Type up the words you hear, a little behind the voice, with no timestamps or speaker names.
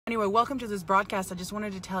Anyway, welcome to this broadcast. I just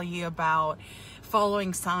wanted to tell you about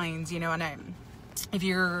following signs, and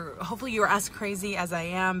hopefully you're as crazy as I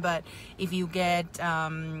am, but if you get,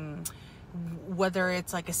 whether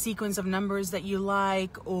it's like a sequence of numbers that you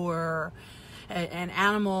like, or an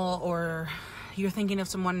animal, or you're thinking of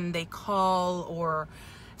someone and they call, or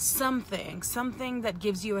something that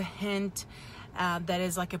gives you a hint, that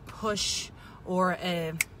is like a push or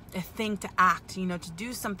a thing to act, to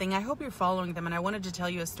do something. I hope you're following them. And I wanted to tell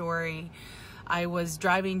you a story. I was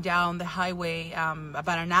driving down the highway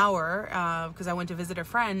about an hour because I went to visit a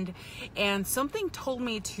friend, and something told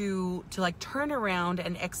me to like turn around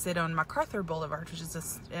and exit on MacArthur Boulevard, which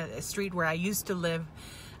is a street where I used to live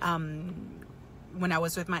when I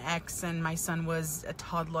was with my ex, and my son was a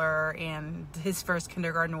toddler and his first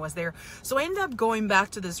kindergarten was there. So I ended up going back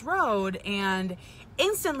to this road, and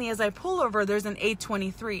instantly as I pull over, there's an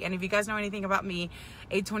 823. And if you guys know anything about me,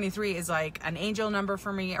 823 is like an angel number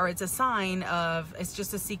for me, or it's a sign of, it's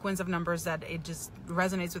just a sequence of numbers that it just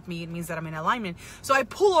resonates with me. It means that I'm in alignment. So I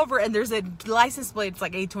pull over and there's a license plate. It's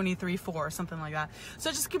like 823-4 or something like that. So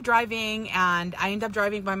I just keep driving, and I end up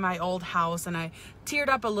driving by my old house, and I teared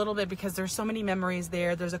up a little bit because there's so many memories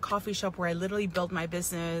there. There's a coffee shop where I literally built my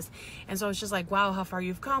business. And so I was just like, wow, how far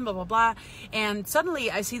you've come, blah, blah, blah. And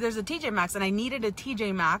suddenly I see there's a TJ Maxx, and I needed a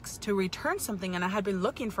TJ Maxx to return something, and I had been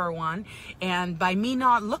looking for one. And by me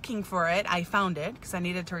not looking for it, I found it because I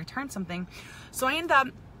needed to return something. So I end up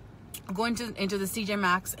going into the TJ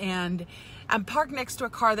Maxx, and I'm parked next to a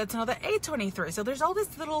car that's another 823. So there's all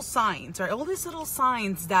these little signs, right? All these little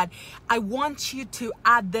signs that I want you to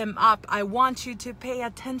add them up. I want you to pay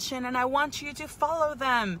attention, and I want you to follow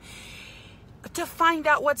them to find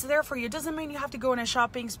out what's there for you. It doesn't mean you have to go on a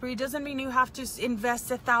shopping spree. It doesn't mean you have to invest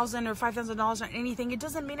 $1,000 or $5,000 on anything. It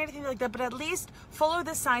doesn't mean anything like that, but at least follow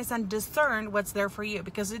the signs and discern what's there for you,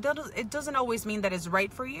 because it doesn't always mean that it's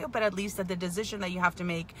right for you, but at least that the decision that you have to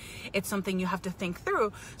make, it's something you have to think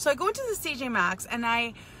through. So I go into the TJ Maxx, and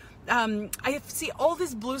I see all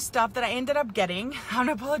this blue stuff that I ended up getting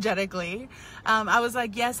unapologetically. I was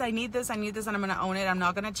like, yes, I need this, and I'm going to own it. I'm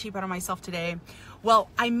not going to cheap out on myself today.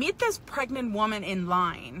 Well, I meet this pregnant woman in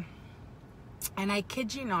line, and I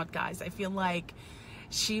kid you not, guys, I feel like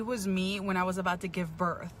she was me when I was about to give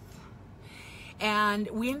birth. And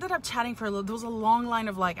we ended up chatting for a little. There was a long line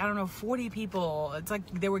of 40 people. It's like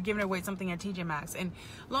they were giving away something at TJ Maxx. And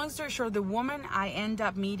long story short, the woman I end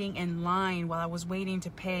up meeting in line while I was waiting to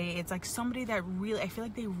pay, it's like somebody that really, I feel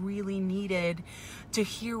like they really needed to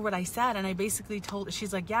hear what I said. And I basically told,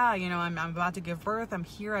 she's like, yeah, I'm about to give birth. I'm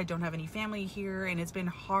here. I don't have any family here, and it's been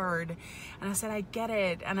hard. And I said, I get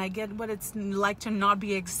it. And I get what it's like to not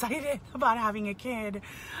be excited about having a kid.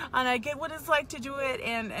 And I get what it's like to do it.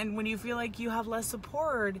 And when you feel like you have less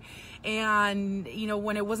support, and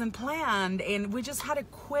when it wasn't planned, and we just had a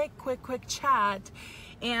quick chat,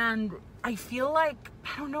 and I feel like,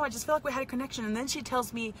 I don't know, I just feel like we had a connection. And then she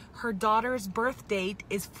tells me her daughter's birth date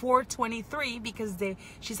is 4/23 because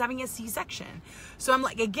she's having a C-section. So I'm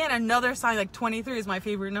like, again, another sign, like 23 is my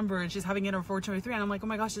favorite number, and she's having it on 4/23, and I'm like, oh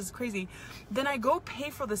my gosh, this is crazy. Then I go pay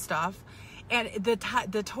for the stuff, and the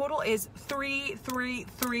total is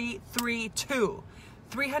 33332.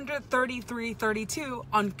 333.32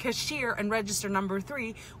 on cashier and register number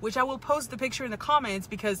 3, which I will post the picture in the comments,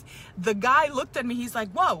 because the guy looked at me, he's like,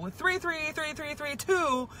 whoa,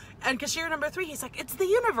 333332 and cashier number 3. He's like, it's the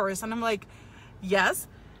universe. And I'm like, yes,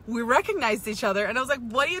 we recognized each other. And I was like,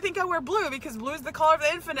 what do you think I wear blue? Because blue is the color of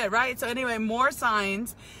the infinite, right? So anyway, more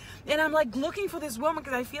signs. And I'm like looking for this woman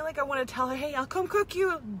because I feel like I want to tell her, hey, I'll come cook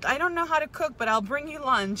you. I don't know how to cook, but I'll bring you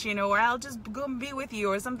lunch, or I'll just go and be with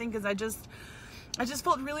you or something, because I just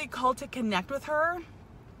felt really called to connect with her.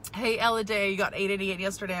 Hey, Ella Day, you got 888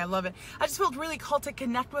 yesterday. I love it. I just felt really called to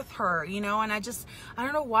connect with her, and I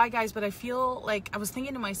don't know why, guys, but I feel like I was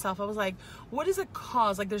thinking to myself, I was like, what is a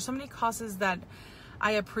cause? Like, there's so many causes that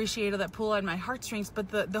I appreciate or that pull at my heartstrings, but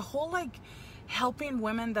the whole, helping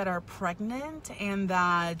women that are pregnant, and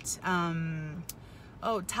that,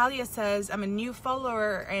 oh, Talia says, I'm a new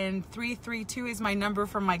follower, and 332 is my number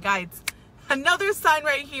from my guides. Another sign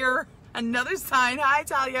right here. Another sign. Hi,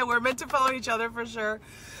 Talia. We're meant to follow each other for sure.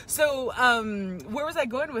 So, where was I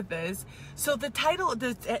going with this? So the title,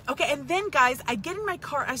 okay. And then, guys, I get in my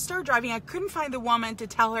car. I start driving. I couldn't find the woman to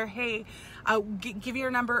tell her, hey, give you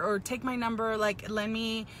your number or take my number. Let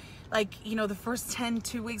me, the first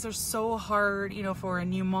 2 weeks are so hard, for a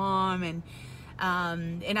new mom, and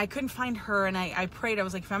I couldn't find her, and I prayed. I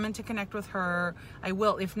was like, if I'm meant to connect with her, I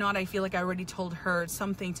will. If not, I feel like I already told her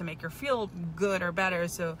something to make her feel good or better.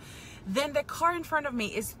 So then the car in front of me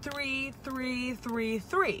is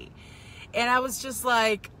 3333. And I was just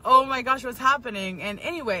like, oh my gosh, what's happening? And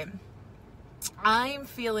anyway, I'm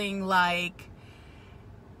feeling like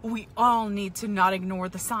we all need to not ignore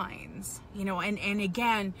the signs, you know. And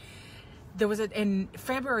again, there was in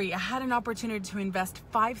February, I had an opportunity to invest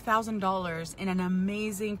 $5,000 in an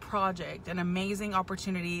amazing project, an amazing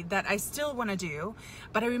opportunity that I still want to do.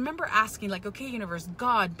 But I remember asking, like, okay, universe,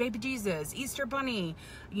 God, baby Jesus, Easter Bunny,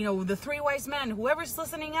 you know, the three wise men, whoever's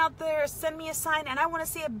listening out there, send me a sign. And I want to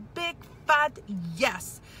see a big fat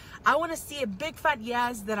yes. I want to see a big fat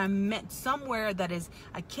yes that I'm meant somewhere that is,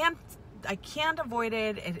 I can't avoid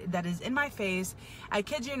it, that is in my face. I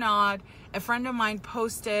kid you not, a friend of mine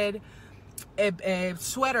posted a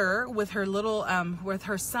sweater with her little with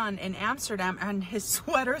her son in Amsterdam, and his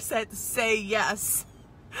sweater said "say yes."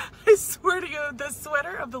 I swear to you, the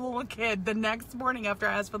sweater of the little kid the next morning after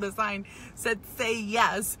I asked for the sign said "say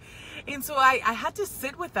yes." And so I had to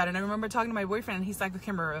sit with that. And I remember talking to my boyfriend, and he's like,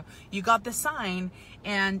 okay, Maru, you got the sign,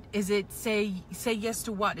 and is it say yes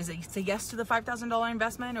to what? Is it say yes to the $5,000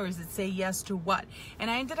 investment, or is it say yes to what? And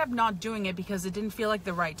I ended up not doing it because it didn't feel like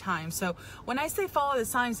the right time. So when I say follow the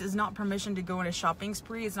signs, it's not permission to go on a shopping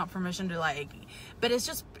spree. It's not permission to like, but it's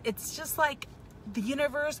just like the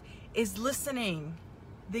universe is listening.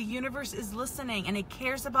 The universe is listening, and it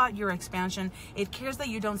cares about your expansion. It cares that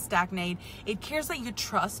you don't stagnate. It cares that you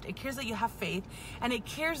trust. It cares that you have faith, and it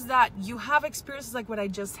cares that you have experiences like what I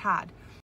just had.